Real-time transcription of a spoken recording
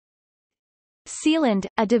Sealand,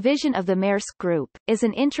 a division of the Maersk Group, is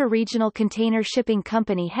an intra-regional container shipping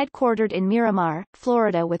company headquartered in Miramar,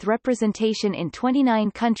 Florida with representation in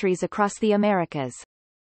 29 countries across the Americas.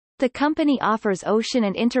 The company offers ocean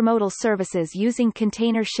and intermodal services using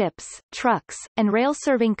container ships, trucks, and rail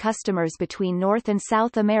serving customers between North and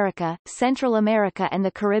South America, Central America and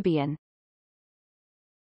the Caribbean.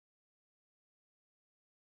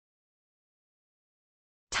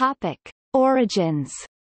 Topic: Origins.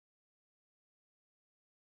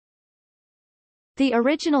 The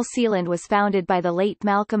original Sealand was founded by the late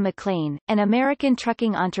Malcolm McLean, an American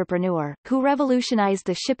trucking entrepreneur, who revolutionized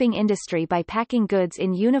the shipping industry by packing goods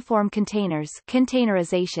in uniform containers,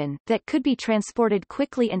 containerization, that could be transported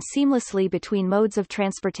quickly and seamlessly between modes of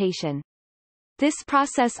transportation. This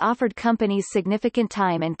process offered companies significant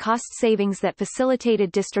time and cost savings that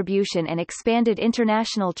facilitated distribution and expanded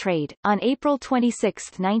international trade. On April 26,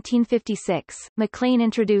 1956, McLean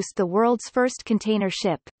introduced the world's first container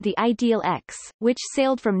ship, the Ideal X, which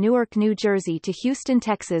sailed from Newark, New Jersey to Houston,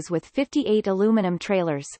 Texas with 58 aluminum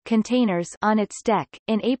trailers containers on its deck.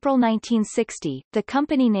 In April 1960, the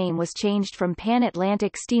company name was changed from Pan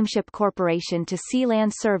Atlantic Steamship Corporation to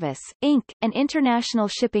Sealand Service, Inc., an international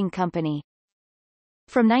shipping company.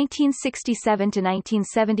 From 1967 to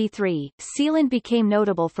 1973, Sealand became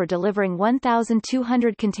notable for delivering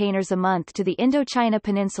 1,200 containers a month to the Indochina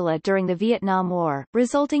Peninsula during the Vietnam War,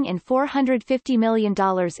 resulting in $450 million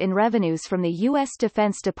in revenues from the U.S.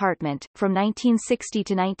 Defense Department. From 1960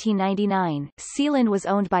 to 1999, Sealand was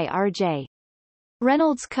owned by R.J.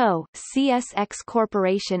 Reynolds Co., CSX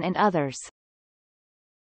Corporation and others.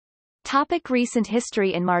 Topic: Recent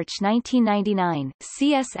history. In March 1999,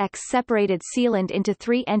 CSX separated Sealand into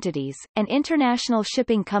three entities: an international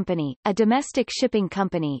shipping company, a domestic shipping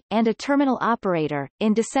company, and a terminal operator.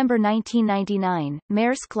 In December 1999,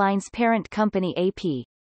 Maersk Line's parent company AP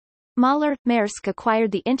Mahler Maersk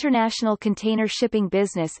acquired the international container shipping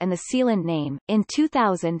business and the Sealand name. In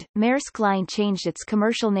 2000, Maersk Line changed its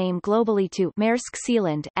commercial name globally to Maersk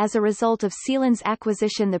Sealand as a result of Sealand's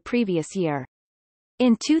acquisition the previous year.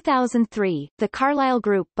 In 2003, the Carlyle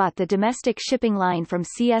Group bought the domestic shipping line from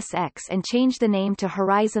CSX and changed the name to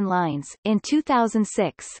Horizon Lines. In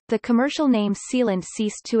 2006, the commercial name Sealand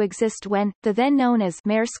ceased to exist when, the then known as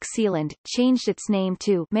Maersk Sealand, changed its name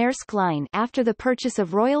to Maersk Line after the purchase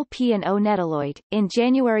of Royal P&O Nettaloid. In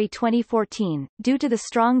January 2014, due to the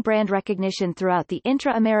strong brand recognition throughout the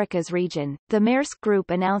intra-Americas region, the Maersk Group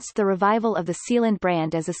announced the revival of the Sealand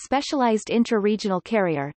brand as a specialized intra-regional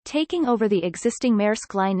carrier, taking over the existing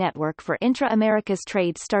Maersk Line network for intra-Americas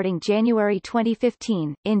trade starting January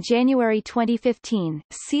 2015. In January 2015,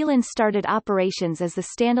 Sealand started operations as the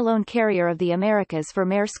standalone carrier of the Americas for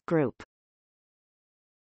Maersk Group.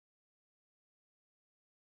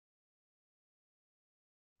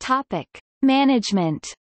 Topic: Management.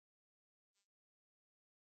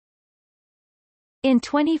 In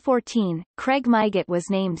 2014, Craig Mygett was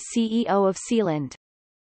named CEO of Sealand.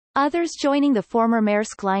 Others joining the former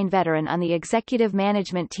Maersk Line veteran on the executive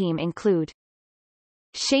management team include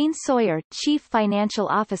Shane Sawyer, Chief Financial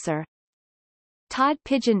Officer, Todd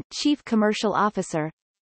Pigeon, Chief Commercial Officer,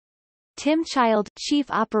 Tim Child,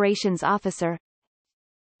 Chief Operations Officer,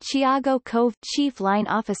 Thiago Cove, Chief Line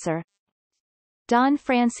Officer, Don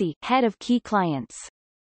Francie, Head of Key Clients.